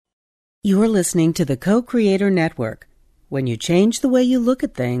You are listening to the Co-Creator Network. When you change the way you look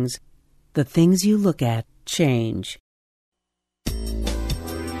at things, the things you look at change.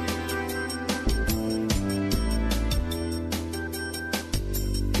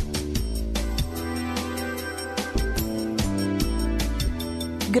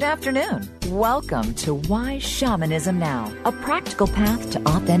 Good afternoon. Welcome to Why Shamanism Now, a practical path to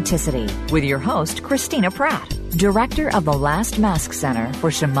authenticity with your host, Christina Pratt, Director of the Last Mask Center for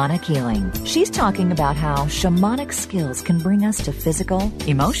Shamanic Healing. She's talking about how shamanic skills can bring us to physical,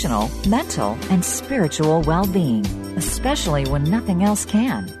 emotional, mental, and spiritual well-being, especially when nothing else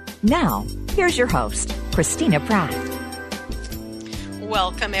can. Now, here's your host, Christina Pratt.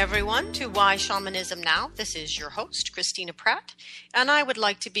 Welcome, everyone, to Why Shamanism Now. This is your host, Christina Pratt, and I would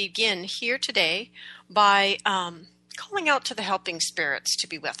like to begin here today by calling out to the helping spirits to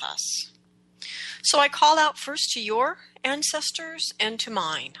be with us. So I call out first to your ancestors and to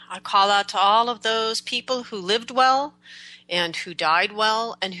mine. I call out to all of those people who lived well and who died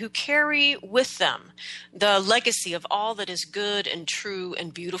well and who carry with them the legacy of all that is good and true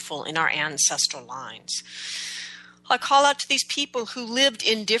and beautiful in our ancestral lines. I call out to these people who lived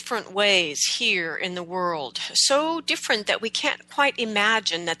in different ways here in the world, so different that we can't quite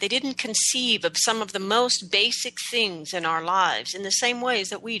imagine that they didn't conceive of some of the most basic things in our lives in the same ways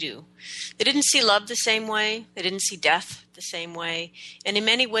that we do. They didn't see love the same way, they didn't see death the same way, and in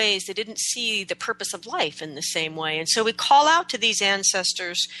many ways they didn't see the purpose of life in the same way. And so we call out to these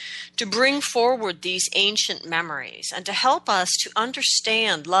ancestors to bring forward these ancient memories and to help us to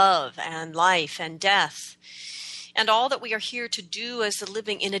understand love and life and death and all that we are here to do as a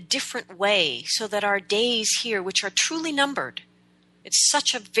living in a different way, so that our days here, which are truly numbered, it's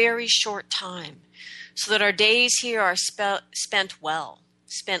such a very short time, so that our days here are spent well,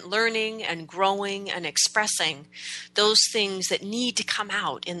 spent learning and growing and expressing those things that need to come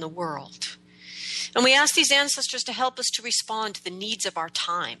out in the world. And we ask these ancestors to help us to respond to the needs of our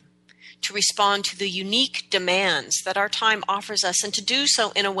time, to respond to the unique demands that our time offers us, and to do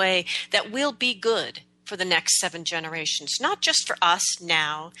so in a way that will be good for the next 7 generations, not just for us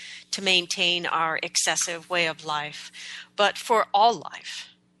now to maintain our excessive way of life, but for all life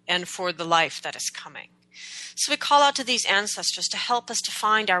and for the life that is coming. So we call out to these ancestors to help us to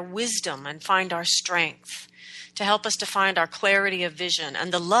find our wisdom and find our strength, to help us to find our clarity of vision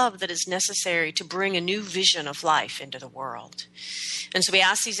and the love that is necessary to bring a new vision of life into the world. And so we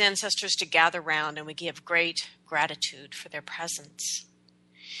ask these ancestors to gather round, and we give great gratitude for their presence.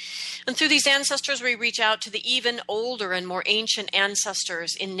 And through these ancestors, we reach out to the even older and more ancient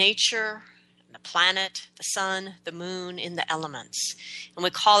ancestors in nature, the planet, the sun, the moon, in the elements. And we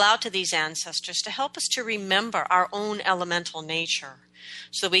call out to these ancestors to help us to remember our own elemental nature,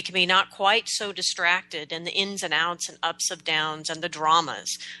 so that we can be not quite so distracted in the ins and outs and ups and downs and the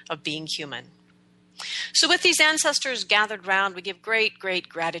dramas of being human. So with these ancestors gathered round, we give great, great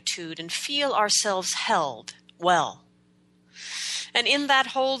gratitude and feel ourselves held well. And in that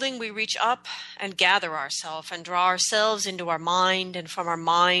holding, we reach up and gather ourselves and draw ourselves into our mind, and from our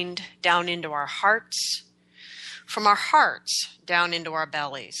mind down into our hearts, from our hearts down into our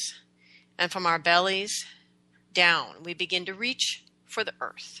bellies, and from our bellies down, we begin to reach for the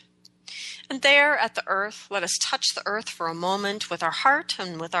earth. And there at the earth, let us touch the earth for a moment with our heart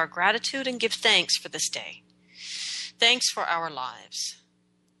and with our gratitude, and give thanks for this day. Thanks for our lives.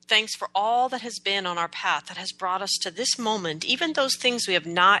 Thanks for all that has been on our path that has brought us to this moment, even those things we have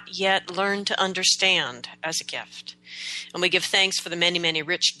not yet learned to understand as a gift. And we give thanks for the many, many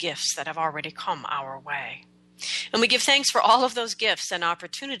rich gifts that have already come our way. And we give thanks for all of those gifts and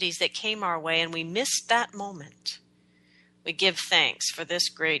opportunities that came our way, and we missed that moment. We give thanks for this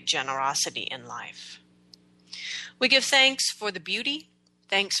great generosity in life. We give thanks for the beauty,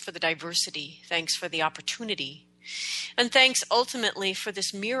 thanks for the diversity, thanks for the opportunity, and thanks ultimately for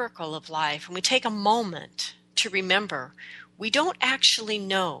this miracle of life. And we take a moment to remember we don't actually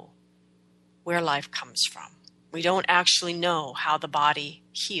know where life comes from. We don't actually know how the body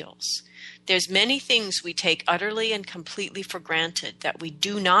heals. There's many things we take utterly and completely for granted that we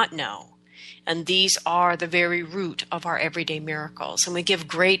do not know. And these are the very root of our everyday miracles. And we give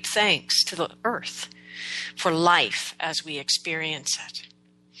great thanks to the earth for life as we experience it.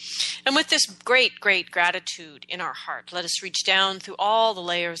 And with this great, great gratitude in our heart, let us reach down through all the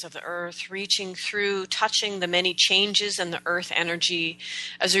layers of the earth, reaching through, touching the many changes in the earth energy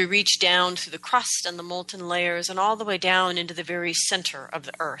as we reach down through the crust and the molten layers and all the way down into the very center of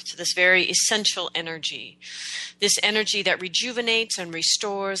the earth, this very essential energy, this energy that rejuvenates and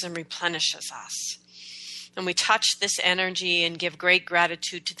restores and replenishes us. And we touch this energy and give great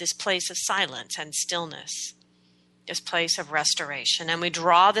gratitude to this place of silence and stillness. this place of restoration. And we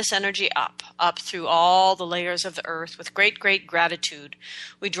draw this energy up through all the layers of the earth with great, great gratitude.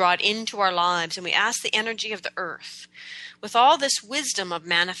 We draw it into our lives, and we ask the energy of the earth, with all this wisdom of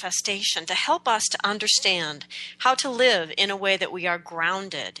manifestation, to help us to understand how to live in a way that we are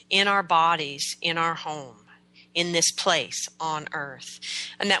grounded in our bodies, in our home, in this place on earth,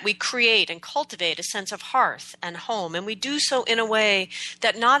 and that we create and cultivate a sense of hearth and home. And we do so in a way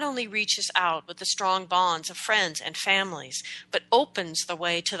that not only reaches out with the strong bonds of friends and families, but opens the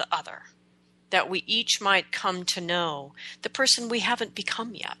way to the other, that we each might come to know the person we haven't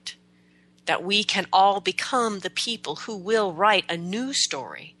become yet, that we can all become the people who will write a new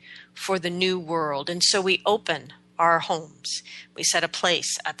story for the new world. And so we open our homes. We set a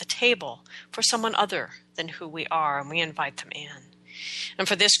place at the table for someone other than who we are, and we invite them in. And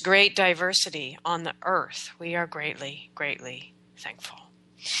for this great diversity on the earth, we are greatly, greatly thankful.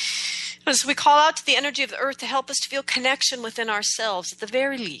 As we call out to the energy of the earth to help us to feel connection within ourselves at the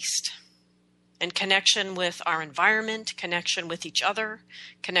very least, and connection with our environment, connection with each other,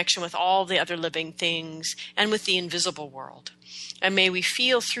 connection with all the other living things, and with the invisible world. And may we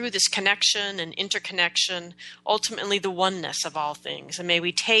feel through this connection and interconnection, ultimately the oneness of all things. And may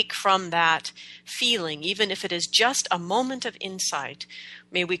we take from that feeling, even if it is just a moment of insight,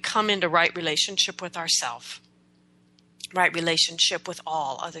 may we come into right relationship with ourselves, right relationship with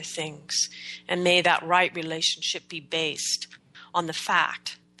all other things. And may that right relationship be based on the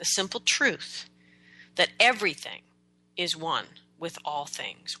fact, the simple truth, that everything is one with all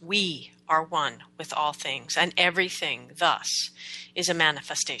things. We are one with all things, and everything thus is a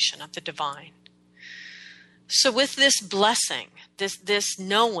manifestation of the divine. So with this blessing, this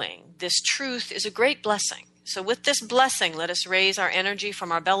knowing, this truth is a great blessing. So with this blessing, let us raise our energy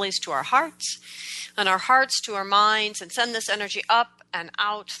from our bellies to our hearts, and our hearts to our minds, and send this energy up and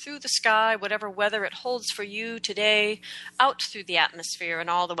out through the sky, whatever weather it holds for you today, out through the atmosphere and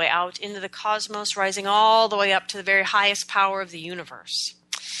all the way out into the cosmos, rising all the way up to the very highest power of the universe.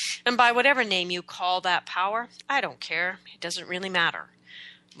 And by whatever name you call that power, I don't care. It doesn't really matter.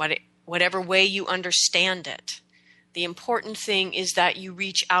 But whatever way you understand it, the important thing is that you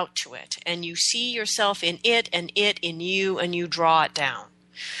reach out to it and you see yourself in it in you, and you draw it down.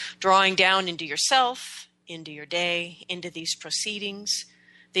 Drawing down into yourself, into your day, into these proceedings,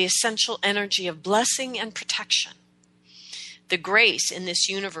 the essential energy of blessing and protection, the grace in this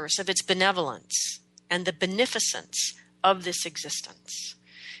universe of its benevolence, and the beneficence of this existence.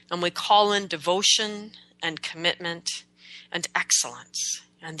 And we call in devotion and commitment and excellence,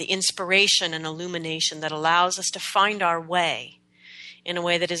 and the inspiration and illumination that allows us to find our way in a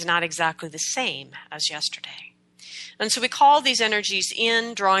way that is not exactly the same as yesterday. And so we call these energies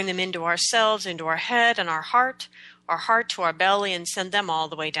in, drawing them into ourselves, into our head and our heart to our belly, and send them all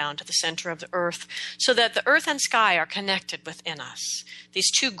the way down to the center of the earth, so that the earth and sky are connected within us. These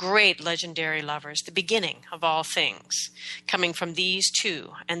two great legendary lovers, the beginning of all things, coming from these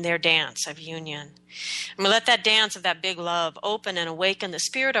two and their dance of union. And we let that dance of that big love open and awaken the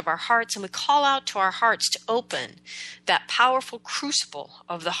spirit of our hearts, and we call out to our hearts to open that powerful crucible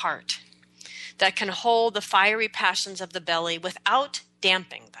of the heart that can hold the fiery passions of the belly without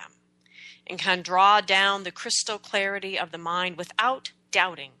damping them, and can draw down the crystal clarity of the mind without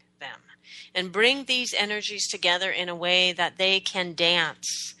doubting them, and bring these energies together in a way that they can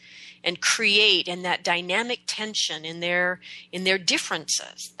dance and create in that dynamic tension in their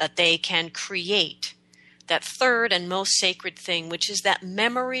differences, that they can create that third and most sacred thing, which is that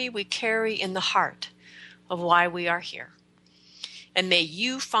memory we carry in the heart of why we are here. And may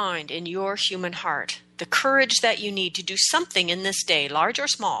you find in your human heart the courage that you need to do something in this day, large or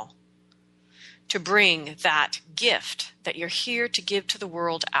small, to bring that gift that you're here to give to the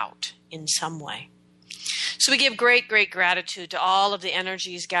world out in some way. So we give great, great gratitude to all of the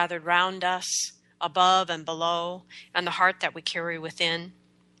energies gathered round us, above and below, and the heart that we carry within.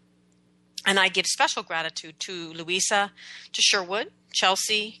 And I give special gratitude to Louisa, to Sherwood,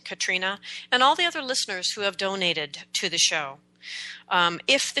 Chelsea, Katrina, and all the other listeners who have donated to the show.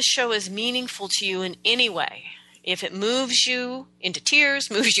 If the show is meaningful to you in any way, if it moves you into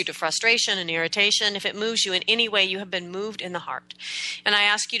tears, moves you to frustration and irritation, if it moves you in any way, you have been moved in the heart. And I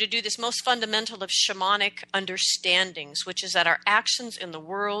ask you to do this most fundamental of shamanic understandings, which is that our actions in the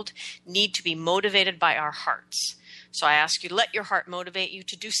world need to be motivated by our hearts. So I ask you to let your heart motivate you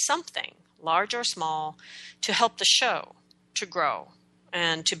to do something, large or small, to help the show to grow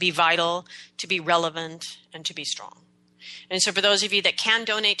and to be vital, to be relevant, and to be strong. And so for those of you that can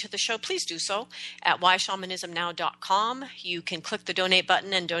donate to the show, please do so at whyshamanismnow.com. You can click the donate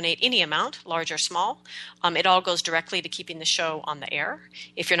button and donate any amount, large or small. It all goes directly to keeping the show on the air.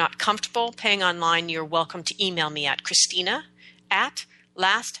 If you're not comfortable paying online, you're welcome to email me at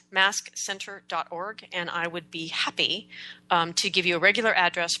Christina@lastmaskcenter.org, and I would be happy to give you a regular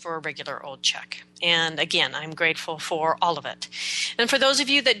address for a regular old check. And again, I'm grateful for all of it. And for those of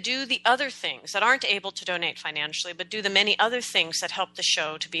you that do the other things, that aren't able to donate financially, but do the many other things that help the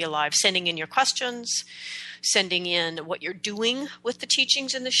show to be alive, sending in your questions, sending in what you're doing with the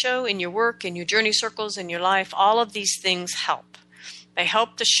teachings in the show, in your work, in your journey circles, in your life, all of these things help. They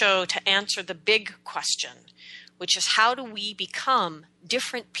help the show to answer the big question, which is how do we become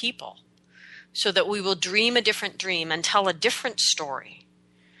different people so that we will dream a different dream and tell a different story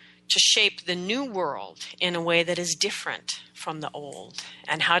to shape the new world in a way that is different from the old?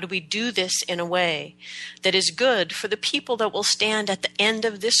 And how do we do this in a way that is good for the people that will stand at the end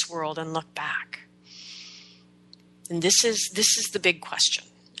of this world and look back? And this is the big question.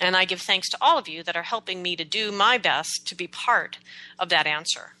 And I give thanks to all of you that are helping me to do my best to be part of that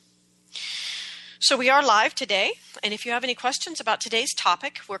answer. So we are live today, and if you have any questions about today's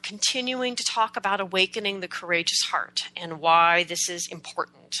topic, we're continuing to talk about awakening the courageous heart and why this is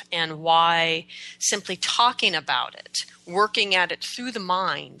important and why simply talking about it, working at it through the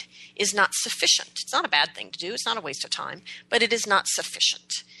mind is not sufficient. It's not a bad thing to do. It's not a waste of time, but it is not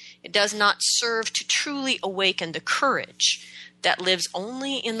sufficient. It does not serve to truly awaken the courage that lives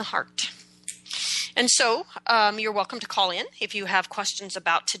only in the heart. And so you're welcome to call in if you have questions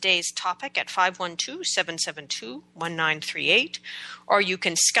about today's topic at 512-772-1938, or you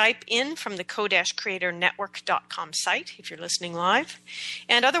can Skype in from the co-creatornetwork.com site if you're listening live.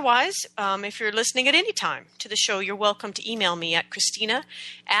 And otherwise, if you're listening at any time to the show, you're welcome to email me at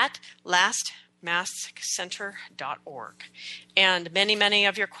Christina@lastmaskcenter.org. And many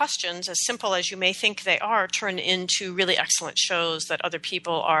of your questions, as simple as you may think they are, turn into really excellent shows that other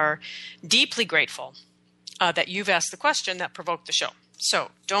people are deeply grateful that you've asked the question that provoked the show.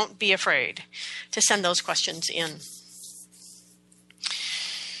 So don't be afraid to send those questions in.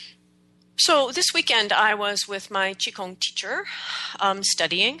 So this weekend I was with my Qigong teacher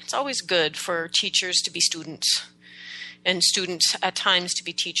studying. It's always good for teachers to be students, and students at times to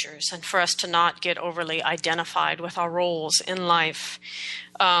be teachers, and for us to not get overly identified with our roles in life.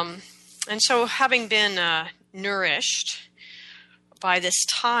 And so having been nourished by this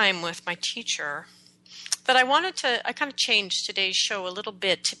time with my teacher, that I kind of changed today's show a little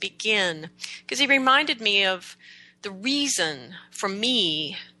bit to begin, because he reminded me of the reason for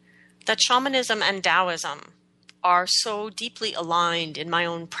me that shamanism and Taoism are so deeply aligned in my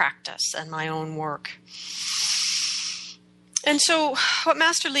own practice and my own work. And so what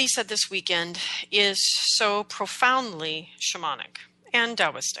Master Li said this weekend is so profoundly shamanic and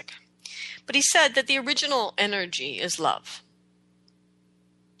Taoistic. But he said that the original energy is love.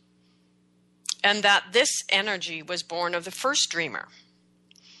 And that this energy was born of the first dreamer.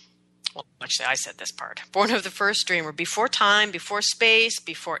 Well, actually, I said this part. Born of the first dreamer, before time, before space,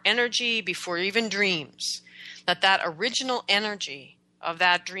 before energy, before even dreams. That original energy of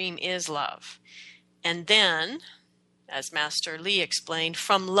that dream is love. And then, as Master Li explained,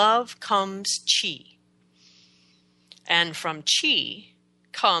 from love comes Qi. And from Qi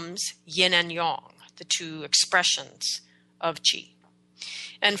comes yin and yang, the two expressions of Qi.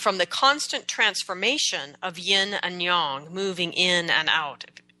 And from the constant transformation of yin and yang, moving in and out,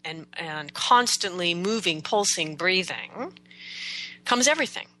 and constantly moving, pulsing, breathing, comes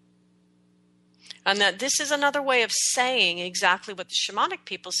everything. And that this is another way of saying exactly what the shamanic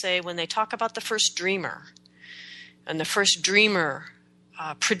people say when they talk about the first dreamer. And the first dreamer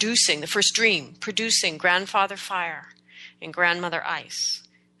producing grandfather fire and grandmother ice,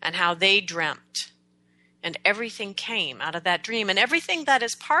 and how they dreamt. And everything came out of that dream. And everything that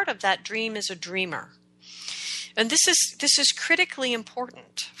is part of that dream is a dreamer. And this is critically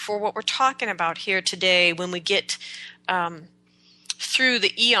important for what we're talking about here today when we get through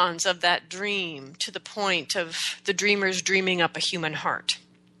the eons of that dream to the point of the dreamers dreaming up a human heart.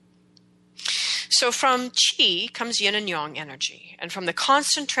 So from Qi comes yin and yang energy, and from the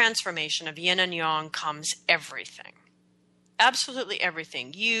constant transformation of yin and yang comes everything. Absolutely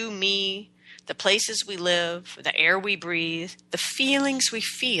everything. You, me, the places we live, the air we breathe, the feelings we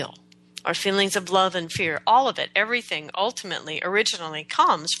feel, our feelings of love and fear, all of it, everything ultimately, originally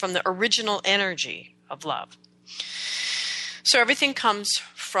comes from the original energy of love. So everything comes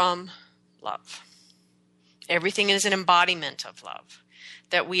from love. Everything is an embodiment of love.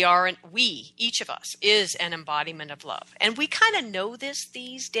 That each of us, is an embodiment of love. And we kind of know this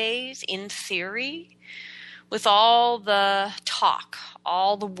these days in theory. with all the talk,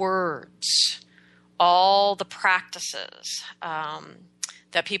 all the words, all the practices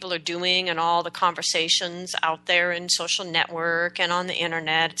that people are doing and all the conversations out there in social network and on the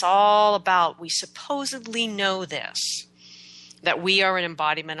internet, it's all about we supposedly know this, that we are an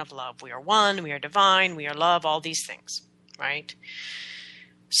embodiment of love. We are one, we are divine, we are love, all these things, right?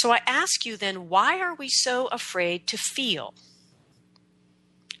 So I ask you then, why are we so afraid to feel?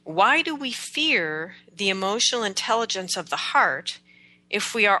 Why do we fear the emotional intelligence of the heart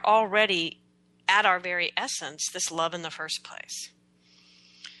if we are already at our very essence this love in the first place?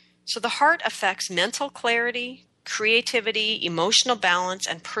 So the heart affects mental clarity, creativity, emotional balance,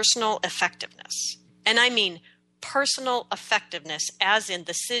 and personal effectiveness. And I mean personal effectiveness as in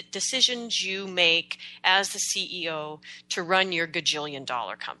the decisions you make as the CEO to run your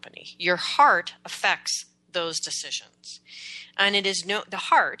gajillion-dollar company. Your heart affects those decisions. And the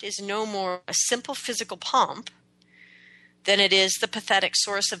heart is no more a simple physical pump than it is the pathetic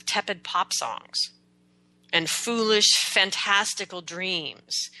source of tepid pop songs and foolish, fantastical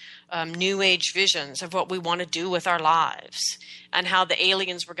dreams, new age visions of what we want to do with our lives and how the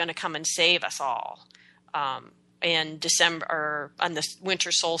aliens were going to come and save us all in December or on the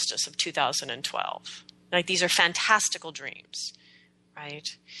winter solstice of 2012. Like, these are fantastical dreams,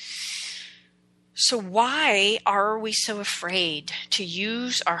 right? So why are we so afraid to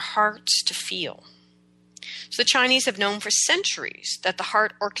use our hearts to feel? So the Chinese have known for centuries that the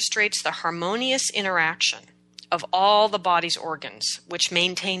heart orchestrates the harmonious interaction of all the body's organs, which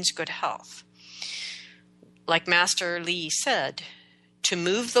maintains good health. Like Master Li said, to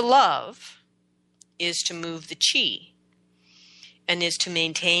move the love is to move the qi and is to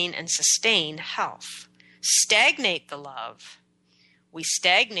maintain and sustain health. Stagnate the love, we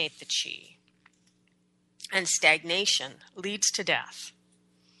stagnate the qi, and stagnation leads to death.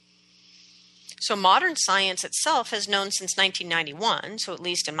 So modern science itself has known since 1991, so at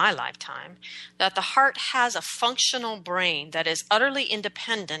least in my lifetime, that the heart has a functional brain that is utterly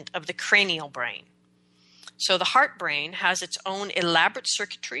independent of the cranial brain. So the heart brain has its own elaborate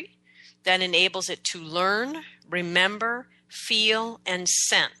circuitry that enables it to learn, remember, feel, and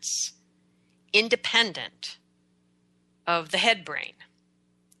sense, independent of the head brain,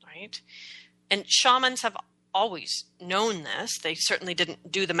 right? And shamans have always known this. They certainly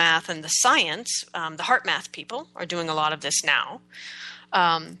didn't do the math and the science. The heart math people are doing a lot of this now.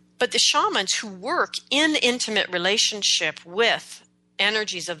 But the shamans who work in intimate relationship with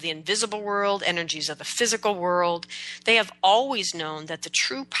energies of the invisible world, energies of the physical world, they have always known that the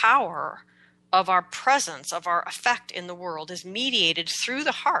true power of our presence, of our effect in the world is mediated through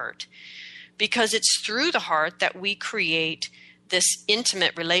the heart, because it's through the heart that we create this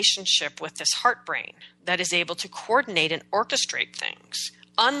intimate relationship with this heart brain that is able to coordinate and orchestrate things,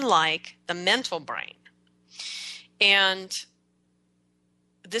 unlike the mental brain. And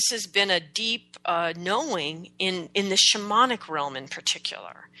this has been a deep knowing in the shamanic realm in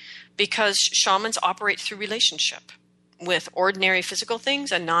particular, because shamans operate through relationship with ordinary physical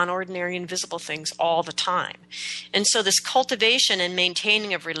things and non-ordinary invisible things all the time. And so this cultivation and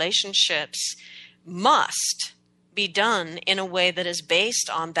maintaining of relationships must be done in a way that is based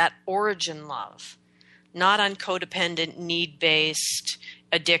on that origin love, not on codependent, need-based,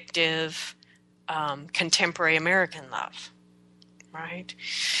 addictive, contemporary American love, right?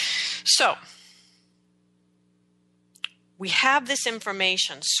 So we have this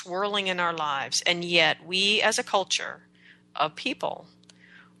information swirling in our lives, and yet we as a culture of people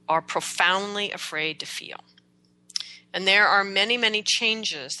are profoundly afraid to feel. And there are many, many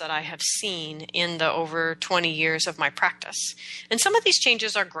changes that I have seen in the over 20 years of my practice. And some of these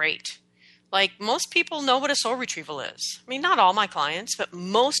changes are great. Like, most people know what a soul retrieval is. I mean, not all my clients, but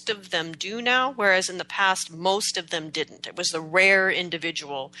most of them do now, whereas in the past, most of them didn't. It was the rare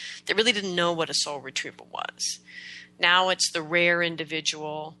individual that really didn't know what a soul retrieval was. Now it's the rare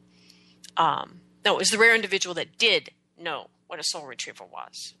individual. It was the rare individual that did know what a soul retrieval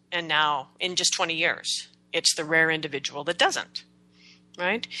was. And now, in just 20 years, it's the rare individual that doesn't,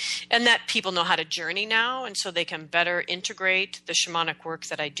 right? And that people know how to journey now, and so they can better integrate the shamanic work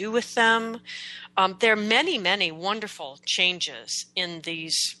that I do with them. There are many, many wonderful changes in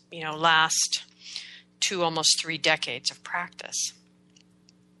these, last 2, almost 3 decades of practice.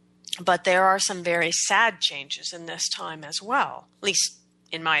 But there are some very sad changes in this time as well, at least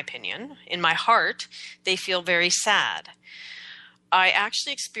in my opinion. In my heart, they feel very sad. I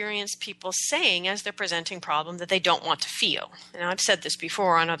actually experience people saying as they're presenting problem that they don't want to feel. And I've said this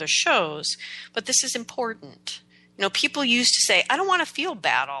before on other shows, but this is important. People used to say, I don't want to feel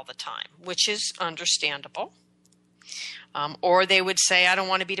bad all the time, which is understandable. Or they would say, I don't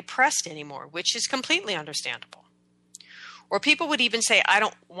want to be depressed anymore, which is completely understandable. Or people would even say, I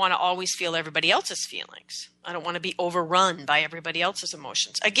don't want to always feel everybody else's feelings. I don't want to be overrun by everybody else's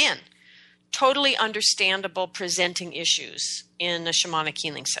emotions. Again, totally understandable presenting issues in a shamanic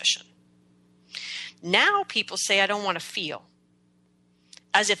healing session. Now people say, I don't want to feel.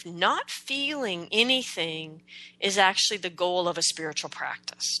 As if not feeling anything is actually the goal of a spiritual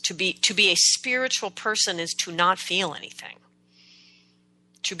practice. To be a spiritual person is to not feel anything.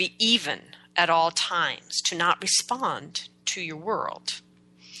 To be even at all times, to not respond to your world.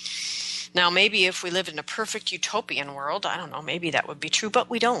 Now, maybe if we lived in a perfect utopian world, I don't know, maybe that would be true, but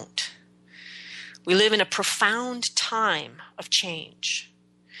we don't. We live in a profound time of change.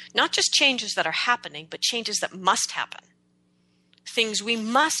 Not just changes that are happening, but changes that must happen. Things we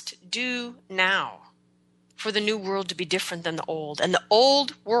must do now for the new world to be different than the old. And the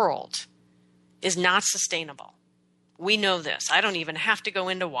old world is not sustainable. We know this. I don't even have to go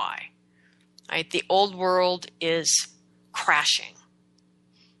into why. Right? The old world is crashing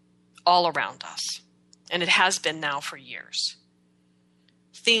all around us. And it has been now for years.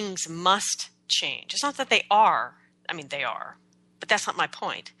 Things must change. It's not that they are. I mean, they are. But that's not my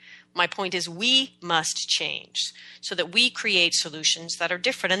point. My point is we must change so that we create solutions that are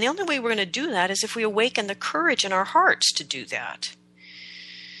different. And the only way we're going to do that is if we awaken the courage in our hearts to do that.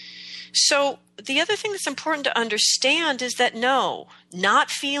 So the other thing that's important to understand is that no,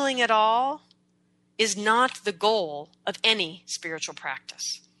 not feeling at all is not the goal of any spiritual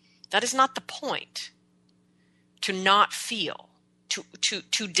practice. That is not the point, to not feel,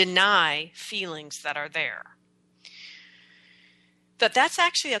 to deny feelings that are there. That's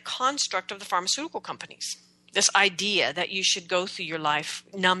actually a construct of the pharmaceutical companies. This idea that you should go through your life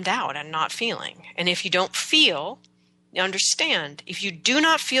numbed out and not feeling. And if you don't feel, understand, if you do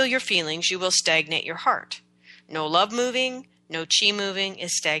not feel your feelings, you will stagnate your heart. No love moving, no chi moving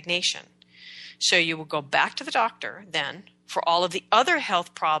is stagnation. So you will go back to the doctor then for all of the other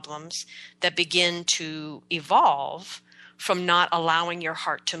health problems that begin to evolve from not allowing your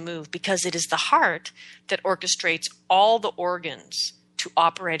heart to move, because it is the heart that orchestrates all the organs to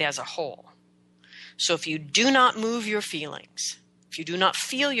operate as a whole. So if you do not move your feelings, if you do not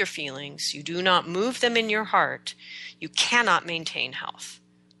feel your feelings, you do not move them in your heart, you cannot maintain health.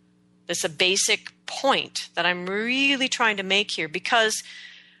 That's a basic point that I'm really trying to make here, because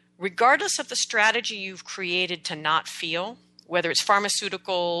regardless of the strategy you've created to not feel, whether it's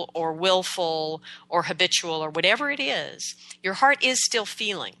pharmaceutical or willful or habitual or whatever it is, your heart is still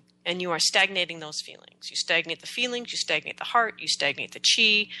feeling, and you are stagnating those feelings. You stagnate the feelings, you stagnate the heart, you stagnate the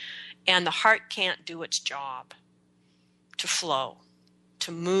chi, and the heart can't do its job to flow,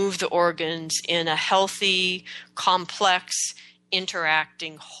 to move the organs in a healthy, complex,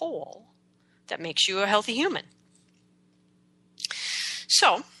 interacting whole that makes you a healthy human.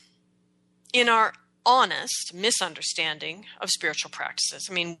 So, in our honest misunderstanding of spiritual practices.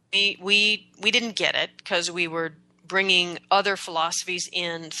 I mean, we didn't get it because we were bringing other philosophies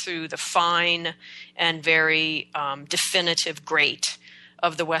in through the fine and very definitive grate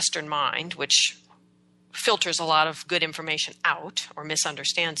of the Western mind, which filters a lot of good information out or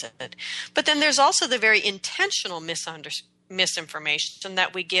misunderstands it. But then there's also the very intentional misinformation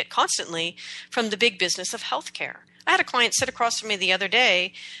that we get constantly from the big business of healthcare. I had a client sit across from me the other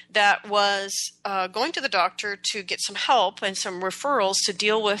day that was going to the doctor to get some help and some referrals to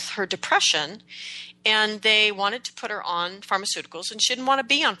deal with her depression, and they wanted to put her on pharmaceuticals, and she didn't want to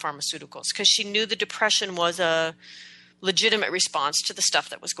be on pharmaceuticals because she knew the depression was a legitimate response to the stuff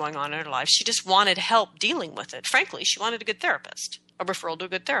that was going on in her life. She just wanted help dealing with it. Frankly, she wanted a good therapist, a referral to a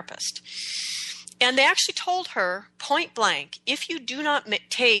good therapist. And they actually told her point blank, if you do not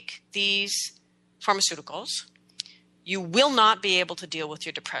take these pharmaceuticals, you will not be able to deal with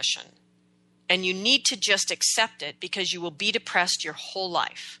your depression. And you need to just accept it because you will be depressed your whole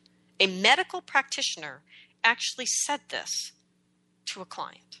life. A medical practitioner actually said this to a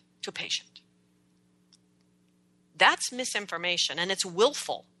client, to a patient. That's misinformation, and it's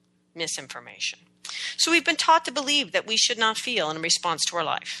willful misinformation. So we've been taught to believe that we should not feel in response to our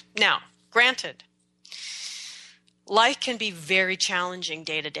life. Now, granted, life can be very challenging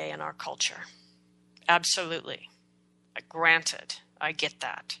day to day in our culture. Absolutely. Granted, I get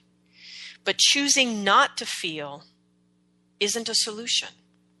that. But choosing not to feel isn't a solution.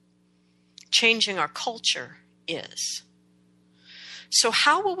 Changing our culture is. So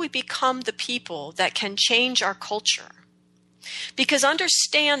how will we become the people that can change our culture? Because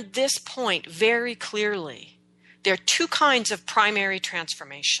understand this point very clearly. There are two kinds of primary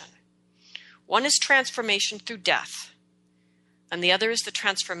transformation. One is transformation through death, and the other is the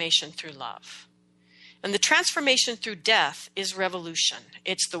transformation through love. And the transformation through death is revolution.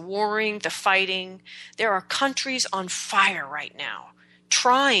 It's the warring, the fighting. There are countries on fire right now,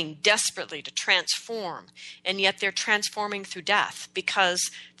 trying desperately to transform, and yet they're transforming through death because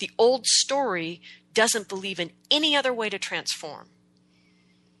the old story doesn't believe in any other way to transform.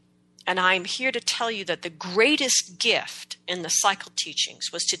 And I'm here to tell you that the greatest gift in the cycle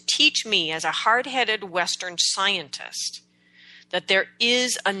teachings was to teach me as a hard-headed Western scientist that there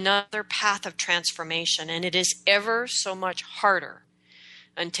is another path of transformation, and it is ever so much harder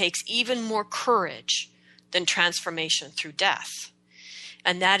and takes even more courage than transformation through death.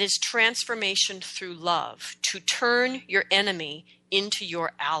 And that is transformation through love, to turn your enemy into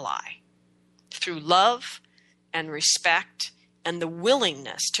your ally through love and respect and the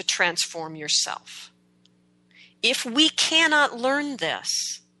willingness to transform yourself. If we cannot learn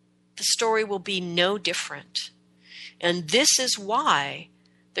this, the story will be no different. And this is why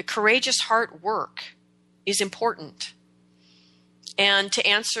the courageous heart work is important. And to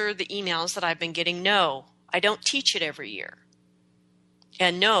answer the emails that I've been getting, no, I don't teach it every year.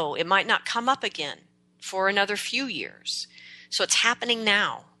 And no, it might not come up again for another few years. So it's happening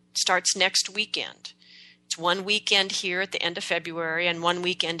now. It starts next weekend. It's one weekend here at the end of February and one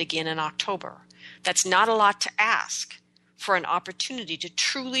weekend again in October. That's not a lot to ask for an opportunity to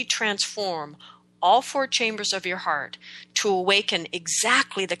truly transform all four chambers of your heart, to awaken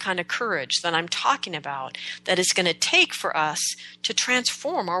exactly the kind of courage that I'm talking about that is going to take for us to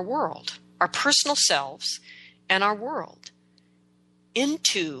transform our world, our personal selves, and our world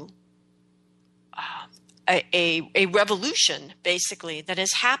into a revolution, basically, that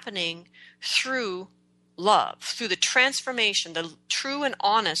is happening through love, through the transformation, the true and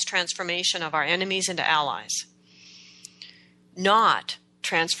honest transformation of our enemies into allies, not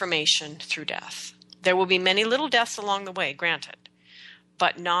transformation through death. There will be many little deaths along the way, granted,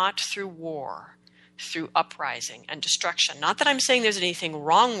 but not through war, through uprising and destruction. Not that I'm saying there's anything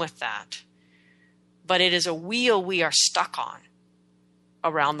wrong with that, but it is a wheel we are stuck on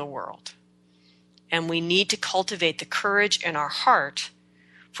around the world. And we need to cultivate the courage in our heart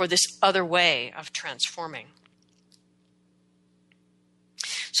for this other way of transforming.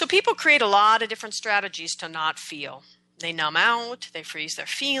 So people create a lot of different strategies to not feel. They numb out, they freeze their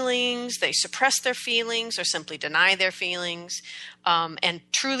feelings, they suppress their feelings or simply deny their feelings, and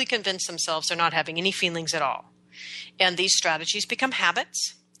truly convince themselves they're not having any feelings at all. And these strategies become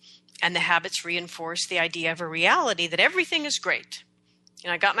habits, and the habits reinforce the idea of a reality that everything is great.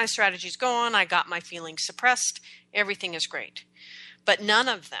 I got my strategies going, I got my feelings suppressed, everything is great. But none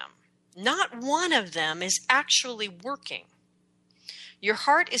of them, not one of them, is actually working. Your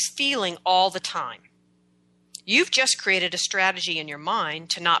heart is feeling all the time. You've just created a strategy in your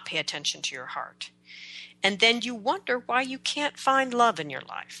mind to not pay attention to your heart. And then you wonder why you can't find love in your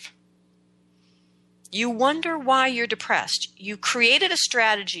life. You wonder why you're depressed. You created a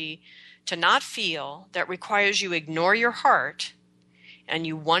strategy to not feel that requires you ignore your heart, and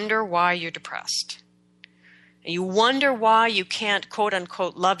you wonder why you're depressed. And you wonder why you can't, quote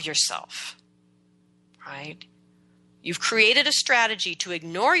unquote, love yourself, right? You've created a strategy to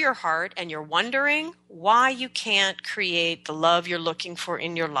ignore your heart, and you're wondering why you can't create the love you're looking for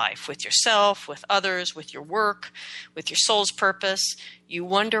in your life, with yourself, with others, with your work, with your soul's purpose. You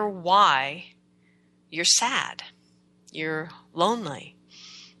wonder why you're sad, you're lonely,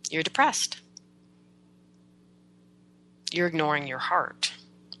 you're depressed. You're ignoring your heart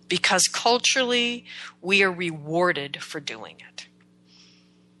because culturally we are rewarded for doing it.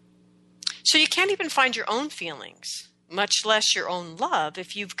 So you can't even find your own feelings, much less your own love,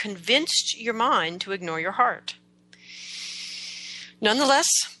 if you've convinced your mind to ignore your heart. Nonetheless,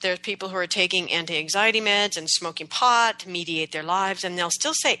 there's people who are taking anti-anxiety meds and smoking pot to mediate their lives, and they'll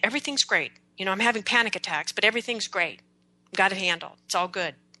still say, everything's great. I'm having panic attacks, but everything's great. Got it handled. It's all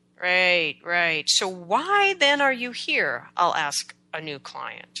good. Right. So why then are you here? I'll ask a new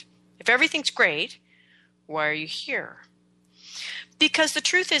client. If everything's great, why are you here? Because the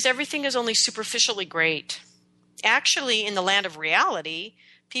truth is everything is only superficially great. Actually, in the land of reality,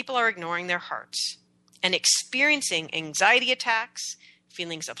 people are ignoring their hearts and experiencing anxiety attacks,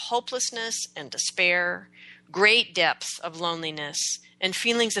 feelings of hopelessness and despair, great depths of loneliness, and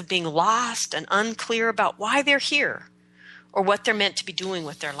feelings of being lost and unclear about why they're here or what they're meant to be doing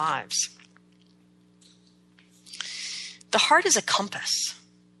with their lives. The heart is a compass.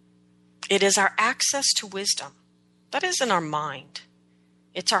 It is our access to wisdom. That isn't our mind.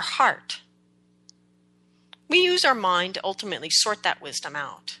 It's our heart. We use our mind to ultimately sort that wisdom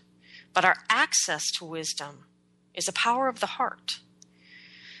out. But our access to wisdom is a power of the heart.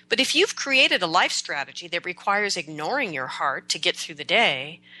 But if you've created a life strategy that requires ignoring your heart to get through the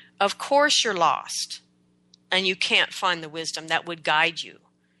day, of course you're lost. and you can't find the wisdom that would guide you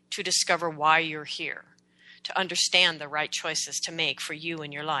to discover why you're here, to understand the right choices to make for you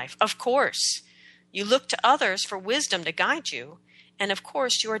in your life. Of course, you look to others for wisdom to guide you, and of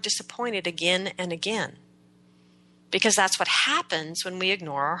course, you are disappointed again and again, because that's what happens when we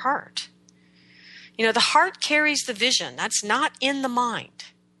ignore our heart. You know, the heart carries the vision. That's not in the mind.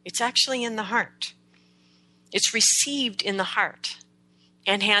 It's actually in the heart. It's received in the heart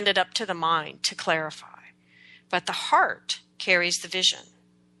and handed up to the mind to clarify. But the heart carries the vision.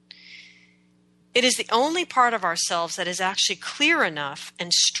 It is the only part of ourselves that is actually clear enough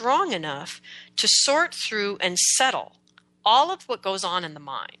and strong enough to sort through and settle all of what goes on in the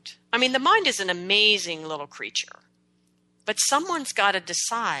mind. I mean, the mind is an amazing little creature. But someone's got to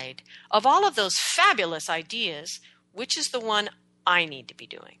decide, of all of those fabulous ideas, which is the one I need to be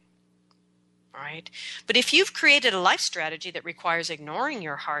doing. All right? But if you've created a life strategy that requires ignoring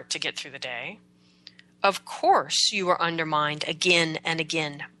your heart to get through the day, of course you are undermined again and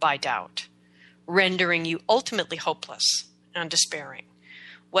again by doubt, rendering you ultimately hopeless and despairing.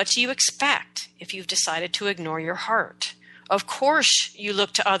 What do you expect if you've decided to ignore your heart? Of course you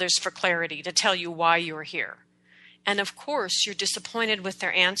look to others for clarity to tell you why you're here. And of course you're disappointed with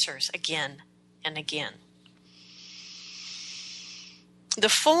their answers again and again. The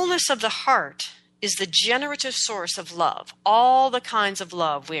fullness of the heart is the generative source of love, all the kinds of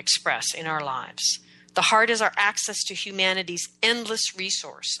love we express in our lives. The heart is our access to humanity's endless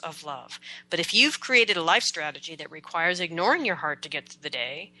resource of love. But if you've created a life strategy that requires ignoring your heart to get through the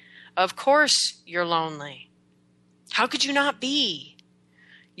day, of course you're lonely. How could you not be?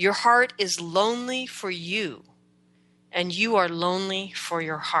 Your heart is lonely for you, and you are lonely for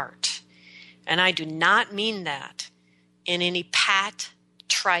your heart. And I do not mean that in any pat,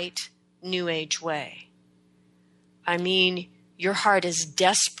 trite, New Age way. I mean, your heart is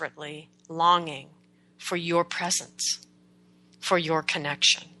desperately longing for your presence, for your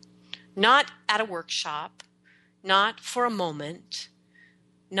connection. Not at a workshop, not for a moment,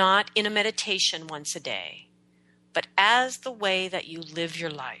 not in a meditation once a day, but as the way that you live your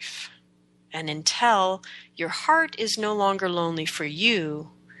life. And until your heart is no longer lonely for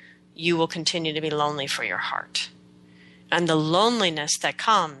you, you will continue to be lonely for your heart. And the loneliness that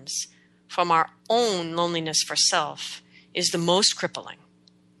comes from our own loneliness for self is the most crippling.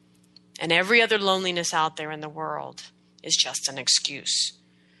 And every other loneliness out there in the world is just an excuse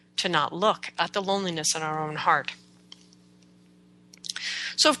to not look at the loneliness in our own heart.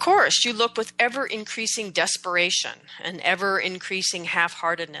 So, of course, you look with ever-increasing desperation and ever-increasing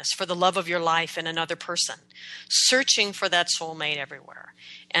half-heartedness for the love of your life in another person, searching for that soulmate everywhere.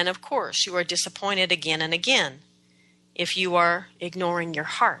 And, of course, you are disappointed again and again if you are ignoring your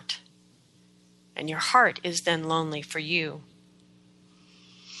heart. And your heart is then lonely for you.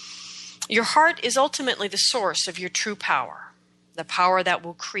 Your heart is ultimately the source of your true power, the power that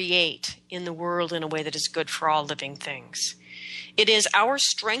will create in the world in a way that is good for all living things. It is our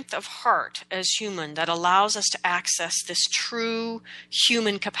strength of heart as human that allows us to access this true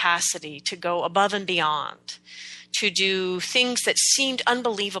human capacity to go above and beyond, to do things that seemed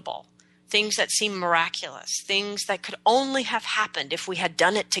unbelievable, things that seemed miraculous, things that could only have happened if we had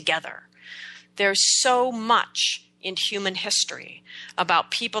done it together. There's so much in human history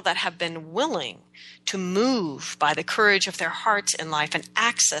about people that have been willing to move by the courage of their hearts in life and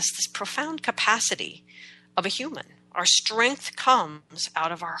access this profound capacity of a human. Our strength comes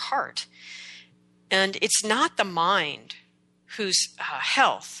out of our heart. And it's not the mind whose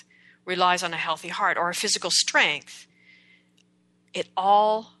health relies on a healthy heart or a physical strength.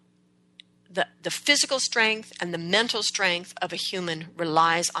 The physical strength and the mental strength of a human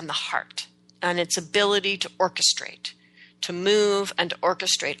relies on the heart and its ability to orchestrate, to move and to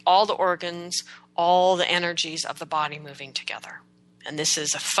orchestrate all the organs, all the energies of the body moving together. And this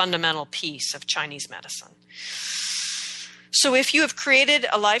is a fundamental piece of Chinese medicine. So if you have created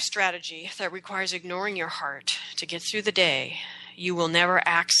a life strategy that requires ignoring your heart to get through the day, you will never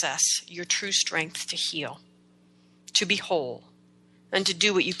access your true strength to heal, to be whole, and to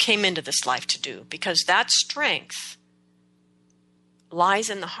do what you came into this life to do, because that strength lies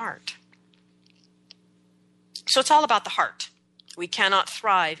in the heart. So it's all about the heart. We cannot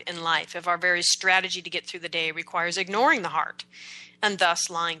thrive in life if our very strategy to get through the day requires ignoring the heart and thus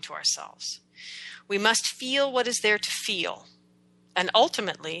lying to ourselves. We must feel what is there to feel. And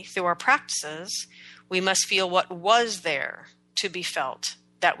ultimately, through our practices, we must feel what was there to be felt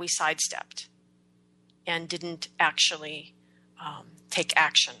that we sidestepped and didn't actually take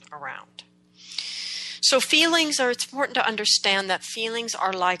action around. So it's important to understand that feelings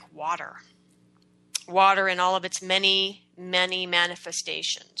are like water. Water in all of its many, many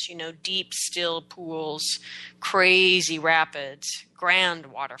manifestations, deep, still pools, crazy rapids, grand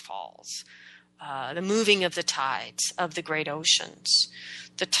waterfalls, the moving of the tides of the great oceans,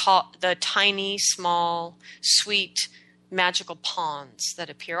 the tiny, small, sweet, magical ponds that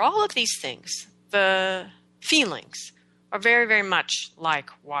appear. All of these things, the feelings, are very, very much like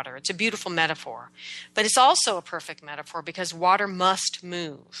water. It's a beautiful metaphor, but it's also a perfect metaphor because water must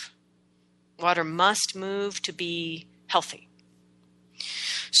move. Water must move to be healthy.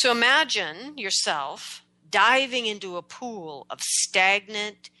 So imagine yourself diving into a pool of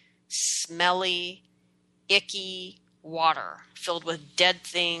stagnant, smelly, icky water filled with dead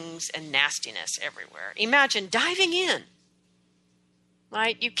things and nastiness everywhere. Imagine diving in,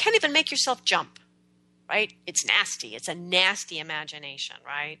 right? You can't even make yourself jump, right? It's nasty. It's a nasty imagination,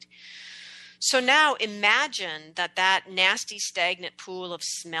 right? So now imagine that nasty, stagnant pool of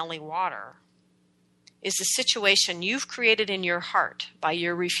smelly water is the situation you've created in your heart by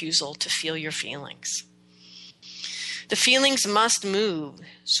your refusal to feel your feelings. The feelings must move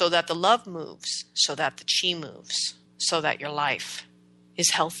so that the love moves, so that the chi moves, so that your life is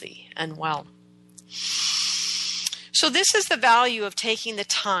healthy and well. So this is the value of taking the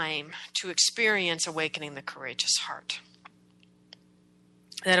time to experience awakening the courageous heart.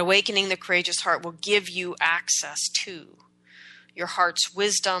 That awakening the courageous heart will give you access to your heart's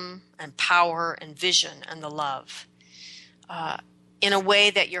wisdom and power and vision and the love in a way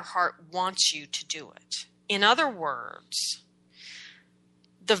that your heart wants you to do it. In other words,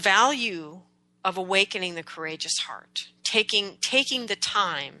 the value of awakening the courageous heart, taking the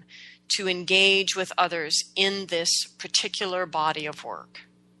time to engage with others in this particular body of work,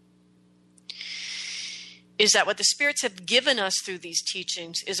 is that what the spirits have given us through these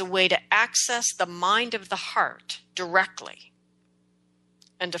teachings is a way to access the mind of the heart directly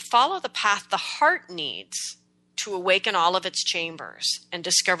and to follow the path the heart needs to awaken all of its chambers and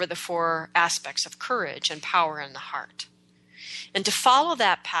discover the 4 aspects of courage and power in the heart. And to follow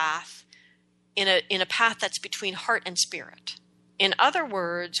that path in a path that's between heart and spirit. In other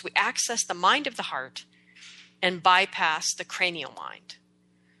words, we access the mind of the heart and bypass the cranial mind.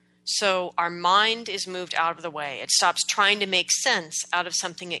 So our mind is moved out of the way. It stops trying to make sense out of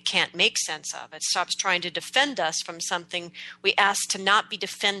something it can't make sense of. It stops trying to defend us from something we ask to not be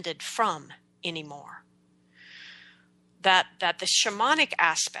defended from anymore. That the shamanic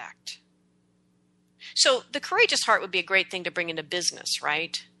aspect. So the courageous heart would be a great thing to bring into business,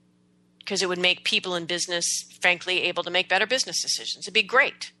 right? Because it would make people in business, frankly, able to make better business decisions. It'd be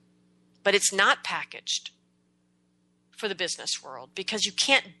great. But it's not packaged for the business world because you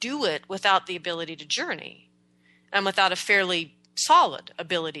can't do it without the ability to journey and without a fairly solid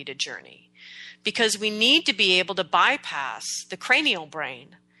ability to journey. Because we need to be able to bypass the cranial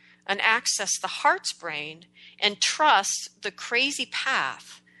brain and access the heart's brain and trust the crazy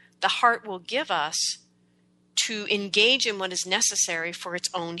path the heart will give us to engage in what is necessary for its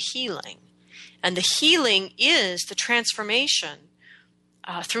own healing. And the healing is the transformation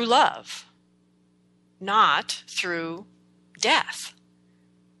through love, not through death,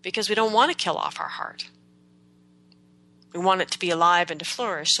 because we don't want to kill off our heart. We want it to be alive and to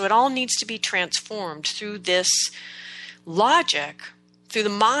flourish. So it all needs to be transformed through this logic, through the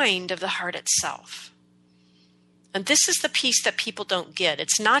mind of the heart itself. And this is the piece that people don't get.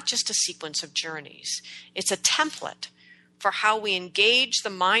 It's not just a sequence of journeys. It's a template for how we engage the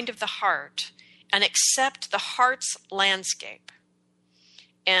mind of the heart and accept the heart's landscape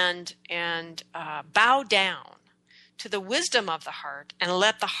and bow down to the wisdom of the heart and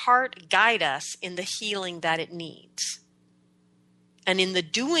let the heart guide us in the healing that it needs. And in the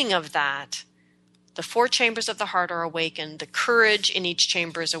doing of that, the 4 chambers of the heart are awakened, the courage in each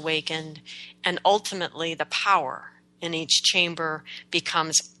chamber is awakened, and ultimately the power in each chamber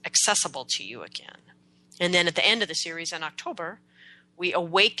becomes accessible to you again. And then at the end of the series in October, we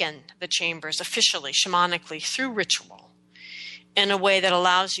awaken the chambers officially, shamanically, through ritual in a way that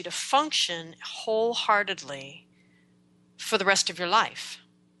allows you to function wholeheartedly for the rest of your life.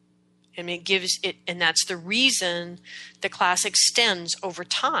 I mean, it gives it, and that's the reason the class extends over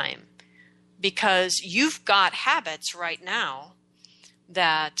time, because you've got habits right now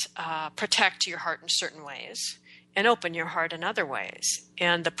that protect your heart in certain ways and open your heart in other ways.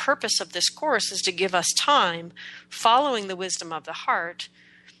 And the purpose of this course is to give us time, following the wisdom of the heart,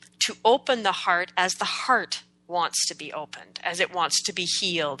 to open the heart as the heart wants to be opened, as it wants to be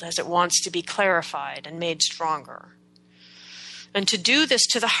healed, as it wants to be clarified and made stronger. And to do this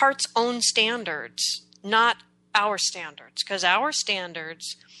to the heart's own standards, not our standards, because our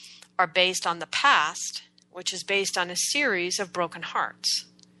standards are based on the past, which is based on a series of broken hearts.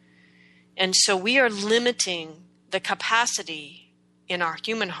 And so we are limiting the capacity in our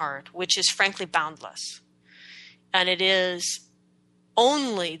human heart, which is frankly boundless. And it is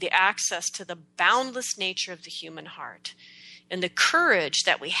only the access to the boundless nature of the human heart and the courage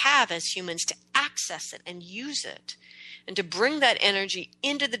that we have as humans to access it and use it and to bring that energy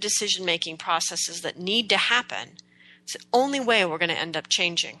into the decision-making processes that need to happen. It's the only way we're going to end up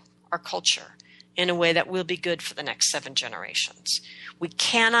changing our culture in a way that will be good for the next 7 generations. We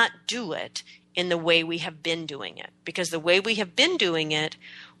cannot do it in the way we have been doing it, because the way we have been doing it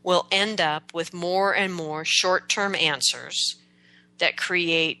will end up with more and more short-term answers that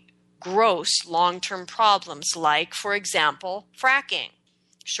create gross long-term problems like, for example, fracking.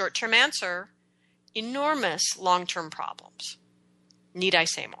 Short-term answer, enormous long-term problems. Need I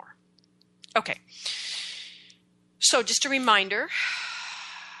say more? Okay. So just a reminder,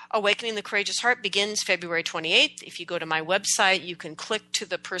 Awakening the Courageous Heart begins February 28th. If you go to my website, you can click to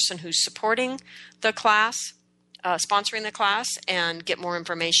the person who's supporting the class, sponsoring the class, and get more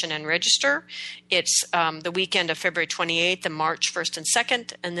information and register. It's the weekend of February 28th and March 1st and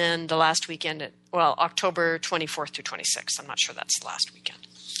 2nd, and then the last weekend, October 24th through 26th. I'm not sure that's the last weekend.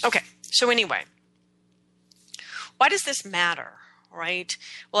 Okay, so anyway, why does this matter, right?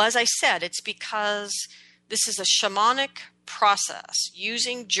 Well, as I said, it's because this is a shamanic process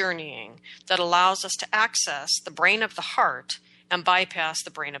using journeying that allows us to access the brain of the heart and bypass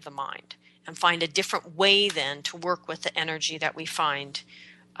the brain of the mind and find a different way then to work with the energy that we find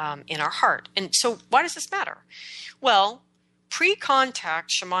in our heart. And so why does this matter? Well, pre-contact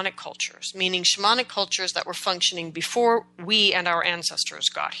shamanic cultures, meaning shamanic cultures that were functioning before we and our ancestors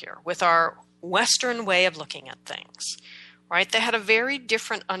got here with our Western way of looking at things, right? They had a very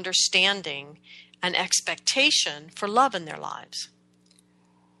different understanding and expectation for love in their lives.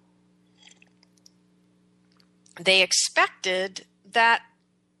 They expected that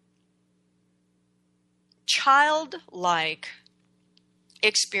childlike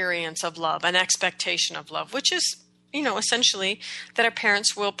experience of love, an expectation of love, which is, essentially that our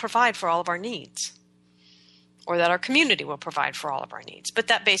parents will provide for all of our needs, or that our community will provide for all of our needs, but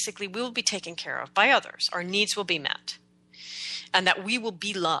that basically we will be taken care of by others. Our needs will be met, and that we will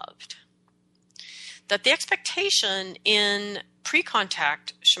be loved. That the expectation in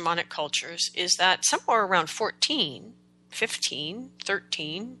pre-contact shamanic cultures is that somewhere around 14, 15,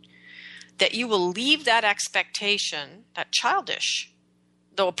 13, that you will leave that expectation, that childish,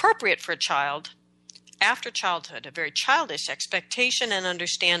 though appropriate for a child, after childhood, a very childish expectation and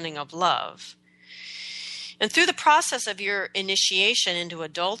understanding of love. And through the process of your initiation into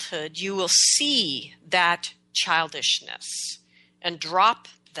adulthood, you will see that childishness and drop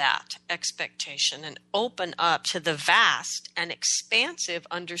that expectation and open up to the vast and expansive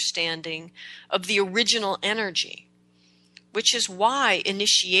understanding of the original energy, which is why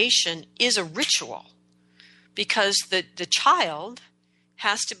initiation is a ritual, because the child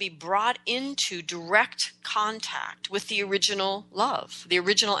has to be brought into direct contact with the original love, the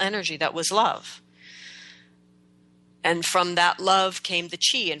original energy that was love. And from that love came the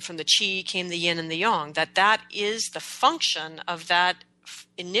chi, and from the chi came the yin and the yang, that is the function of that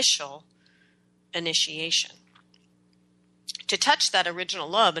initial initiation. To touch that original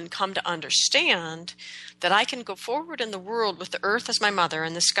love and come to understand that I can go forward in the world with the earth as my mother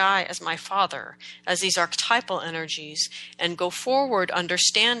and the sky as my father, as these archetypal energies, and go forward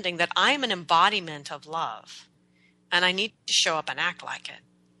understanding that I'm an embodiment of love, and I need to show up and act like it.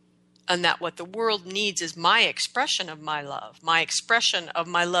 And that what the world needs is my expression of my love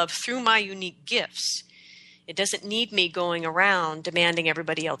through my unique gifts. It doesn't need me going around demanding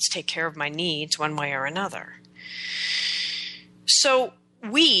everybody else take care of my needs one way or another. So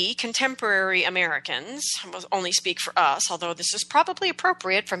we, contemporary Americans, I will only speak for us, although this is probably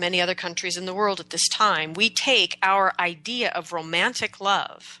appropriate for many other countries in the world at this time, we take our idea of romantic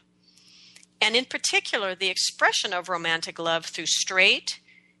love, and in particular the expression of romantic love through straight,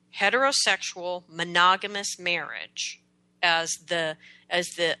 heterosexual, monogamous marriage as the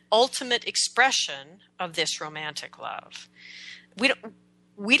ultimate expression of this romantic love.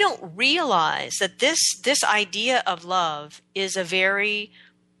 We don't realize that this idea of love is a very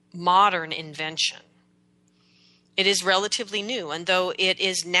modern invention. It is relatively new, and though it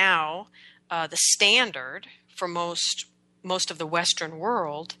is now the standard for most of the Western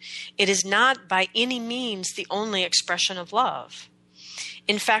world, it is not by any means the only expression of love.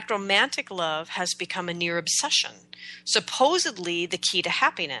 In fact, romantic love has become a near obsession, supposedly the key to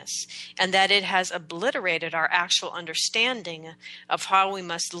happiness, and that it has obliterated our actual understanding of how we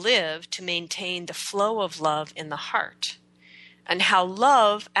must live to maintain the flow of love in the heart, and how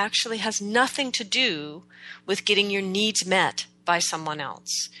love actually has nothing to do with getting your needs met by someone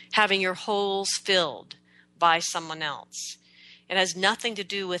else, having your holes filled by someone else. It has nothing to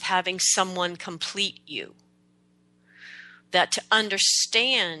do with having someone complete you. That to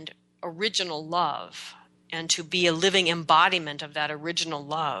understand original love and to be a living embodiment of that original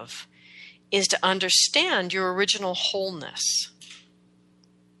love is to understand your original wholeness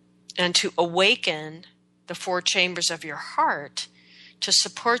and to awaken the 4 chambers of your heart to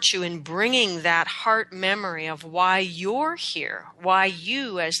support you in bringing that heart memory of why you're here, why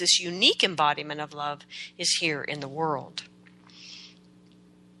you as this unique embodiment of love is here in the world.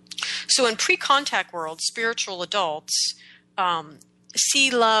 So in pre-contact world, spiritual adults see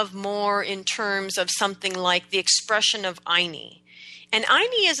love more in terms of something like the expression of Aini. And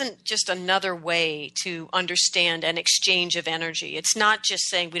Aini isn't just another way to understand an exchange of energy. It's not just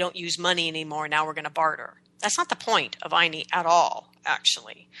saying we don't use money anymore, now we're going to barter. That's not the point of Aini at all,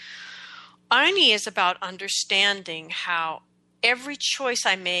 actually. Aini is about understanding how every choice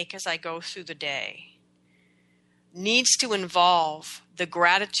I make as I go through the day needs to involve the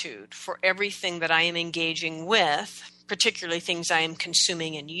gratitude for everything that I am engaging with, particularly things I am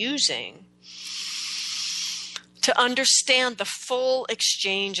consuming and using, to understand the full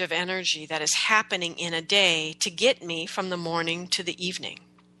exchange of energy that is happening in a day to get me from the morning to the evening,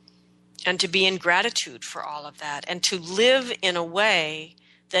 and to be in gratitude for all of that, and to live in a way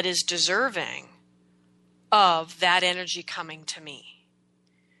that is deserving of that energy coming to me.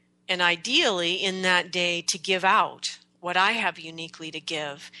 And ideally, in that day, to give out what I have uniquely to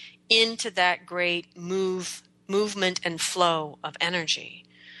give into that great movement and flow of energy.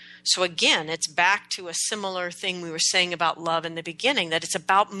 So again, it's back to a similar thing we were saying about love in the beginning, that it's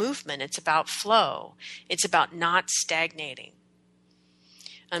about movement, it's about flow, it's about not stagnating.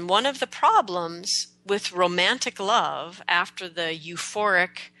 And one of the problems with romantic love after the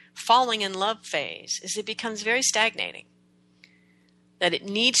euphoric falling in love phase is it becomes very stagnating. That it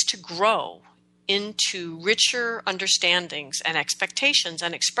needs to grow into richer understandings and expectations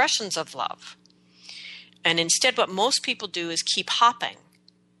and expressions of love. And instead what most people do is keep hopping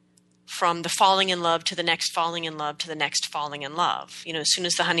from the falling in love to the next falling in love to the next falling in love. You know, as soon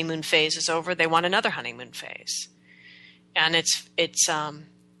as the honeymoon phase is over, they want another honeymoon phase. And it's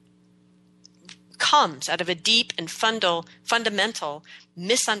comes out of a deep and fundamental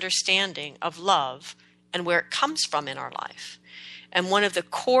misunderstanding of love and where it comes from in our life. And one of the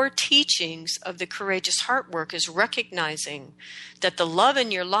core teachings of the Courageous Heart work is recognizing that the love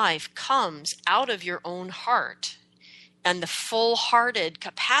in your life comes out of your own heart, and the full-hearted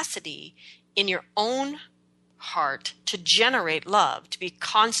capacity in your own heart to generate love, to be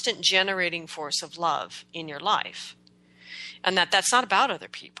constant generating force of love in your life. And that's not about other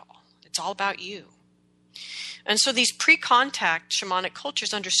people. It's all about you. And so these pre-contact shamanic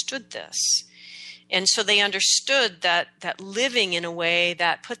cultures understood this. And so they understood that living in a way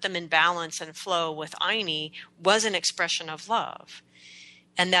that put them in balance and flow with Aini was an expression of love.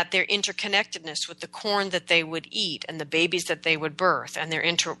 And that their interconnectedness with the corn that they would eat and the babies that they would birth and their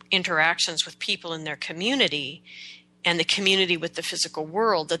interactions with people in their community and the community with the physical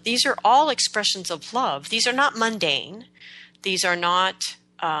world, that these are all expressions of love. These are not mundane. These are not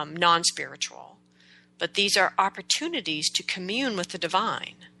non-spiritual. But these are opportunities to commune with the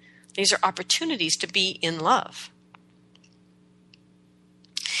divine. These are opportunities to be in love.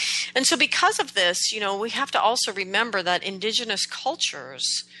 And so because of this, we have to also remember that indigenous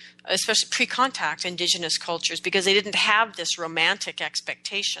cultures, especially pre-contact indigenous cultures, because they didn't have this romantic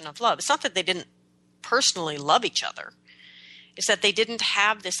expectation of love. It's not that they didn't personally love each other. It's that they didn't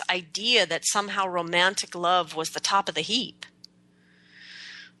have this idea that somehow romantic love was the top of the heap.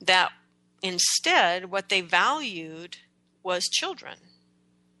 That instead, what they valued was children,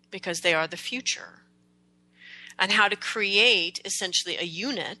 because they are the future. And how to create essentially a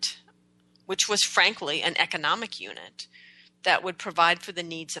unit, which was frankly an economic unit, that would provide for the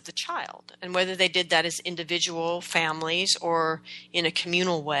needs of the child. And whether they did that as individual families or in a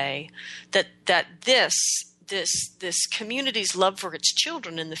communal way, that this community's love for its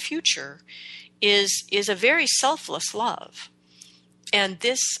children in the future is a very selfless love. And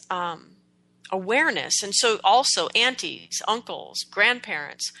this awareness, and so also aunties, uncles,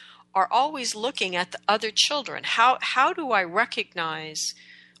 grandparents are always looking at the other children. How do I recognize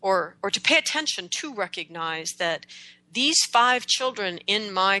or to pay attention to recognize that these 5 children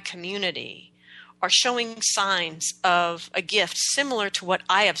in my community are showing signs of a gift similar to what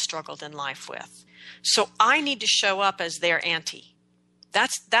I have struggled in life with. So I need to show up as their auntie.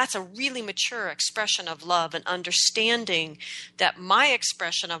 That's a really mature expression of love and understanding that my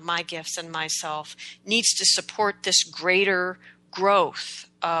expression of my gifts and myself needs to support this greater growth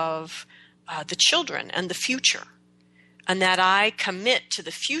of the children and the future. and that I commit to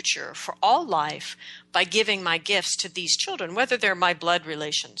the future for all life by giving my gifts to these children, whether they're my blood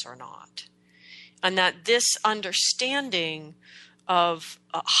relations or not. And that this understanding of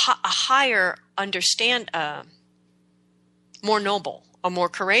a higher more noble, a more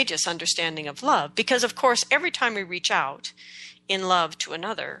courageous understanding of love. Because, of course, every time we reach out in love to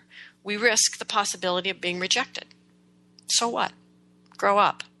another, we risk the possibility of being rejected. So what? Grow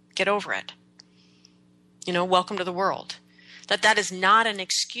up. Get over it. Welcome to the world. That is not an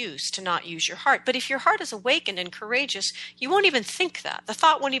excuse to not use your heart. But if your heart is awakened and courageous, you won't even think that. The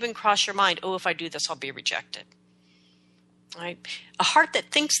thought won't even cross your mind, oh, if I do this, I'll be rejected. Right? A heart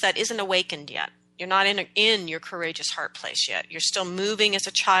that thinks that isn't awakened yet. You're not in your courageous heart place yet. You're still moving as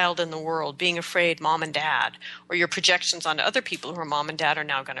a child in the world, being afraid mom and dad, or your projections onto other people who are mom and dad are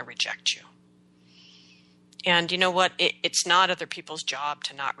now going to reject you. And you know what? It's not other people's job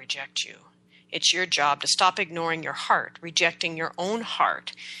to not reject you. It's your job to stop ignoring your heart, rejecting your own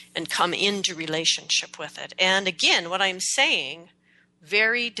heart, and come into relationship with it. And again, what I'm saying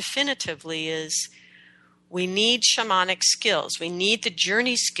very definitively is we need shamanic skills. We need the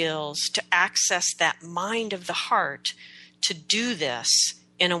journey skills to access that mind of the heart to do this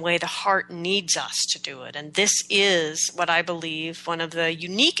in a way the heart needs us to do it. And this is what I believe one of the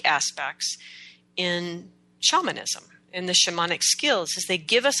unique aspects in shamanism, in the shamanic skills, is they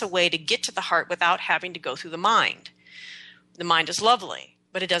give us a way to get to the heart without having to go through the mind. The mind is lovely,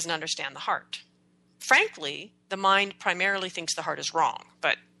 but it doesn't understand the heart. Frankly, the mind primarily thinks the heart is wrong,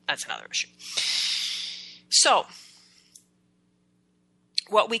 but that's another issue. So,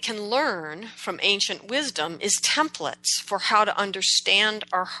 what we can learn from ancient wisdom is templates for how to understand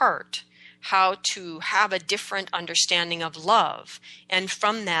our heart, how to have a different understanding of love, and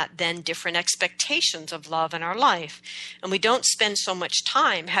from that, then different expectations of love in our life. And we don't spend so much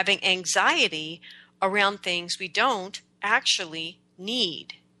time having anxiety around things we don't actually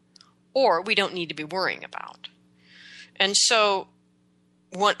need, or we don't need to be worrying about. And so,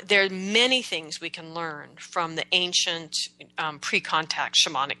 there are many things we can learn from the ancient pre-contact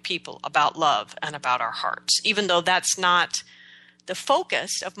shamanic people about love and about our hearts, even though that's not the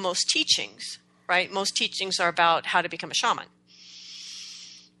focus of most teachings, right? Most teachings are about how to become a shaman.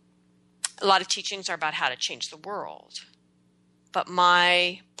 A lot of teachings are about how to change the world. But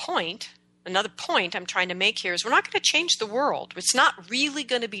my point, another point I'm trying to make here, is we're not going to change the world. It's not really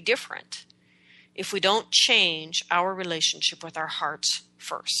going to be different if we don't change our relationship with our hearts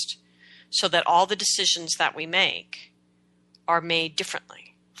first, so that all the decisions that we make are made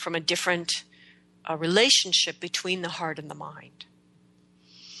differently, from a different relationship between the heart and the mind.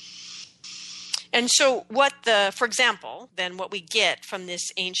 And so for example, then what we get from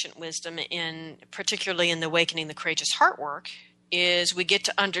this ancient wisdom, particularly in the Awakening the Courageous Heart work, is we get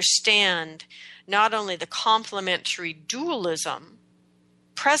to understand not only the complementary dualism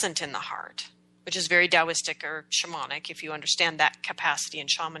present in the heart, which is very Taoistic or shamanic, if you understand that capacity in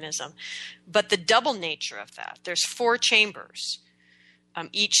shamanism, but the double nature of that. There's 4 chambers,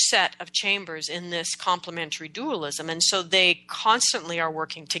 each set of chambers in this complementary dualism, and so they constantly are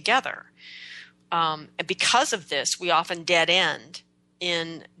working together. And because of this, we often dead end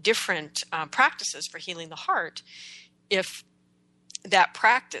in different practices for healing the heart if that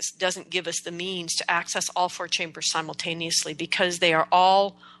practice doesn't give us the means to access all 4 chambers simultaneously, because they are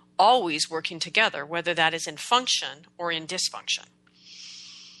all always working together, whether that is in function or in dysfunction.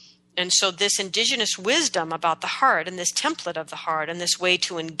 And so this indigenous wisdom about the heart, and this template of the heart, and this way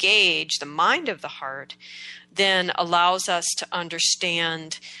to engage the mind of the heart, then allows us to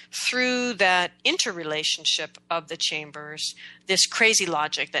understand through that interrelationship of the chambers, this crazy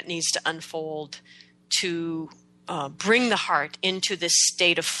logic that needs to unfold to bring the heart into this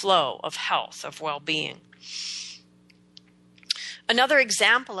state of flow, of health, of well-being. Another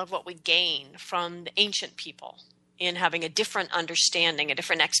example of what we gain from the ancient people in having a different understanding, a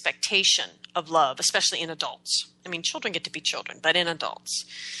different expectation of love, especially in adults. I mean, children get to be children, but in adults.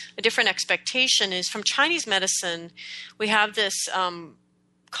 A different expectation is from Chinese medicine. We have this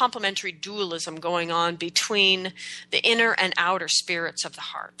complementary dualism going on between the inner and outer spirits of the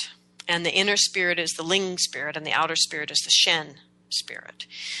heart. And the inner spirit is the Ling spirit, and the outer spirit is the Shen spirit.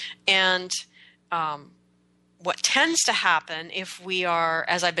 And what tends to happen if we are,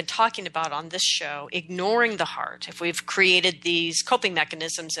 as I've been talking about on this show, ignoring the heart, if we've created these coping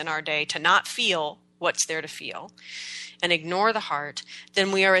mechanisms in our day to not feel what's there to feel and ignore the heart,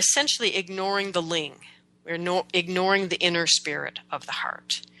 then we are essentially ignoring the Ling. We're ignoring the inner spirit of the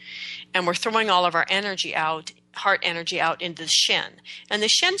heart. And we're throwing all of our energy out, heart energy out into the Shen. And the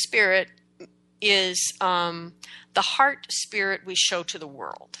Shen spirit is the heart spirit we show to the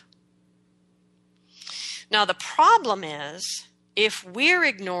world. Now, the problem is, if we're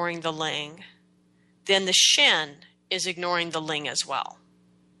ignoring the Ling, then the Shen is ignoring the Ling as well.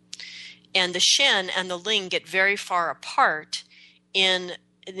 And the Shen and the Ling get very far apart in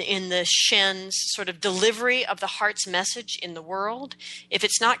the Shen's sort of delivery of the heart's message in the world. If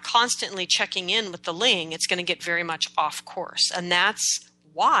it's not constantly checking in with the Ling, it's going to get very much off course. And that's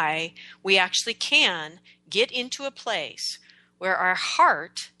why we actually can get into a place where our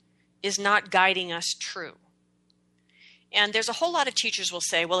heart is not guiding us true. And there's a whole lot of teachers will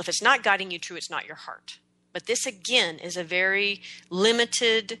say, well, if it's not guiding you true, it's not your heart. But this, again, is a very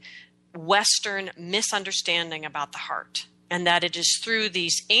limited Western misunderstanding about the heart. And that it is through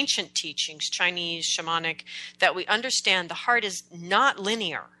these ancient teachings, Chinese, shamanic, that we understand the heart is not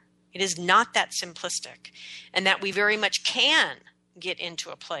linear. It is not that simplistic. And that we very much can get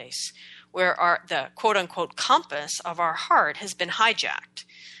into a place where the quote-unquote compass of our heart has been hijacked.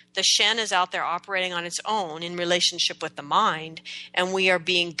 The Shen is out there operating on its own in relationship with the mind, and we are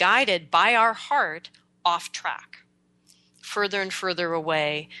being guided by our heart off track, further and further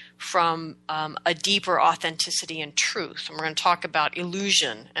away from a deeper authenticity and truth. And we're going to talk about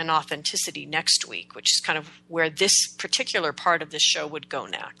illusion and authenticity next week, which is kind of where this particular part of this show would go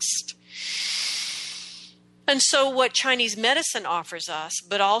next. And so what Chinese medicine offers us,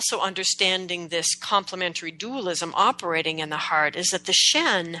 but also understanding this complementary dualism operating in the heart, is that the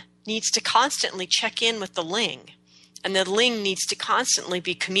Shen needs to constantly check in with the Ling. And the Ling needs to constantly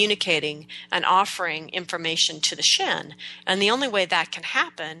be communicating and offering information to the Shen. And the only way that can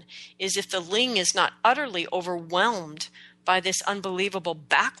happen is if the Ling is not utterly overwhelmed by this unbelievable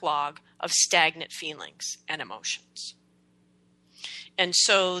backlog of stagnant feelings and emotions. And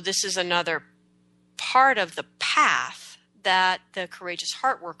so this is another part of the path that the Courageous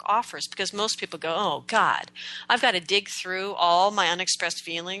Heart work offers, because most people go, oh God, I've got to dig through all my unexpressed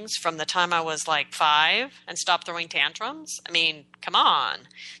feelings from the time I was like 5 and stop throwing tantrums. I mean, come on,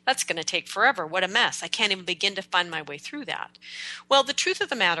 that's going to take forever. What a mess. I can't even begin to find my way through that. Well, the truth of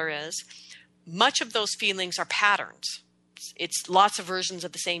the matter is, much of those feelings are patterns. It's lots of versions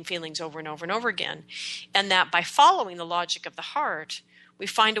of the same feelings over and over and over again. And that by following the logic of the heart, we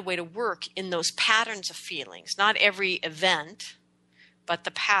find a way to work in those patterns of feelings, not every event, but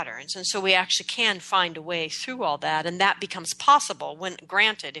the patterns. And so we actually can find a way through all that, and that becomes possible when,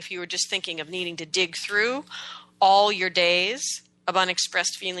 granted, if you were just thinking of needing to dig through all your days of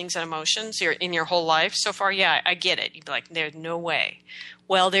unexpressed feelings and emotions in your whole life so far, yeah, I get it. You'd be like, there's no way.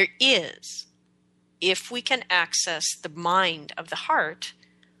 Well, there is, if we can access the mind of the heart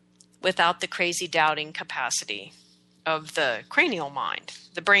without the crazy doubting capacity of the cranial mind,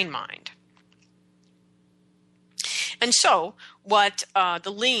 the brain mind. And so what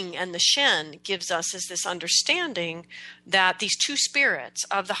the Ling and the Shen gives us is this understanding that these two spirits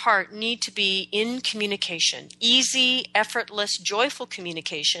of the heart need to be in communication, easy, effortless, joyful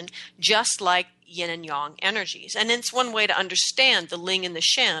communication, just like yin and yang energies. And it's one way to understand the Ling and the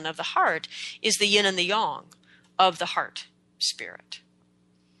Shen of the heart is the yin and the yang of the heart spirit.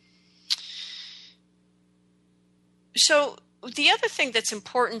 So the other thing that's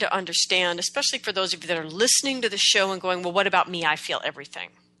important to understand, especially for those of you that are listening to the show and going, well, what about me? I feel everything.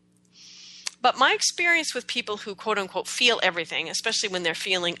 But my experience with people who, quote unquote, feel everything, especially when they're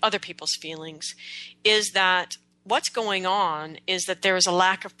feeling other people's feelings, is that what's going on is that there is a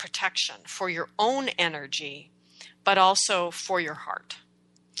lack of protection for your own energy, but also for your heart.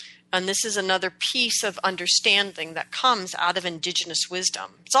 And this is another piece of understanding that comes out of indigenous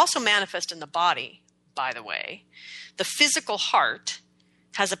wisdom. It's also manifest in the body, by the way. The physical heart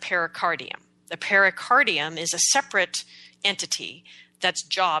has a pericardium. The pericardium is a separate entity that's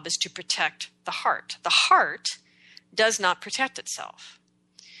job is to protect the heart. The heart does not protect itself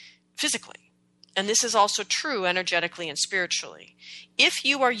physically. And this is also true energetically and spiritually. If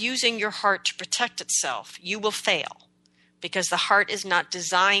you are using your heart to protect itself, you will fail because the heart is not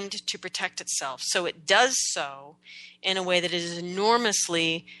designed to protect itself. So it does so in a way that is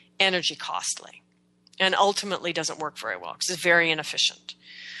enormously energy costly, and ultimately doesn't work very well because it's very inefficient.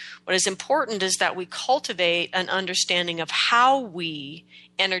 What is important is that we cultivate an understanding of how we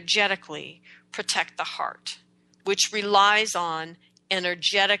energetically protect the heart, which relies on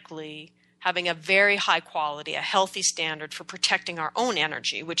energetically having a very high quality, a healthy standard for protecting our own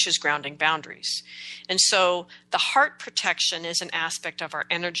energy, which is grounding boundaries. And so the heart protection is an aspect of our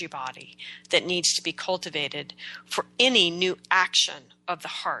energy body that needs to be cultivated for any new action of the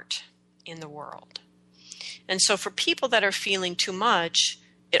heart in the world. And so for people that are feeling too much,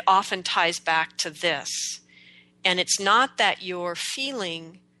 it often ties back to this. And it's not that you're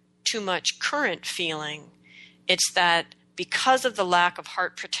feeling too much current feeling. It's that because of the lack of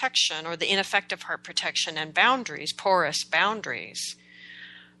heart protection or the ineffective heart protection and boundaries, porous boundaries,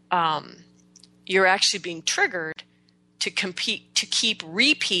 you're actually being triggered to keep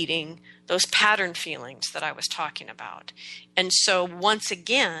repeating those pattern feelings that I was talking about. And so once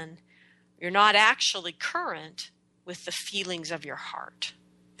again, you're not actually current with the feelings of your heart.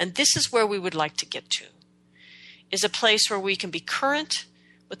 And this is where we would like to get to, is a place where we can be current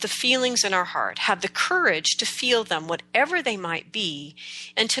with the feelings in our heart, have the courage to feel them, whatever they might be,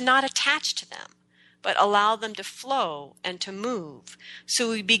 and to not attach to them, but allow them to flow and to move.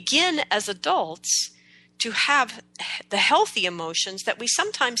 So we begin as adults to have the healthy emotions that we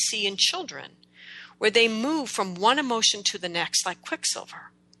sometimes see in children, where they move from one emotion to the next like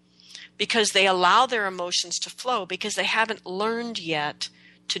quicksilver, because they allow their emotions to flow, because they haven't learned yet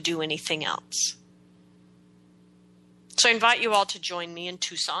to do anything else. So I invite you all to join me in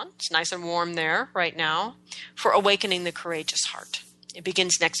Tucson. It's nice and warm there right now for Awakening the Courageous Heart. It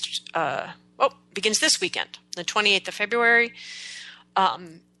begins begins this weekend, the 28th of February.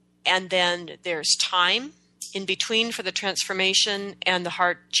 And then there's time in between for the transformation, and the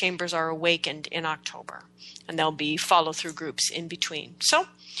heart chambers are awakened in October. And there'll be follow-through groups in between. So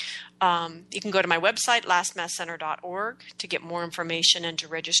you can go to my website, lastmasscenter.org, to get more information and to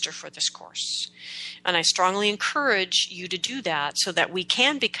register for this course. And I strongly encourage you to do that so that we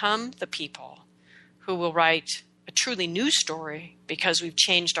can become the people who will write a truly new story, because we've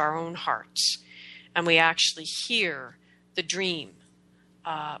changed our own hearts. And we actually hear the dream,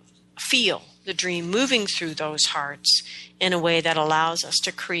 feel the dream moving through those hearts in a way that allows us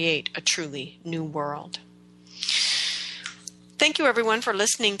to create a truly new world. Thank you, everyone, for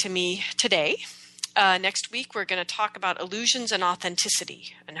listening to me today. Next week, we're going to talk about illusions and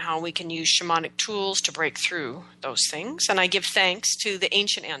authenticity and how we can use shamanic tools to break through those things. And I give thanks to the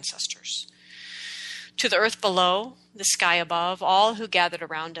ancient ancestors, to the earth below, the sky above, all who gathered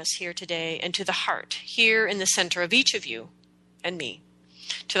around us here today, and to the heart here in the center of each of you and me,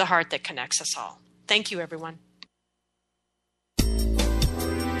 to the heart that connects us all. Thank you, everyone.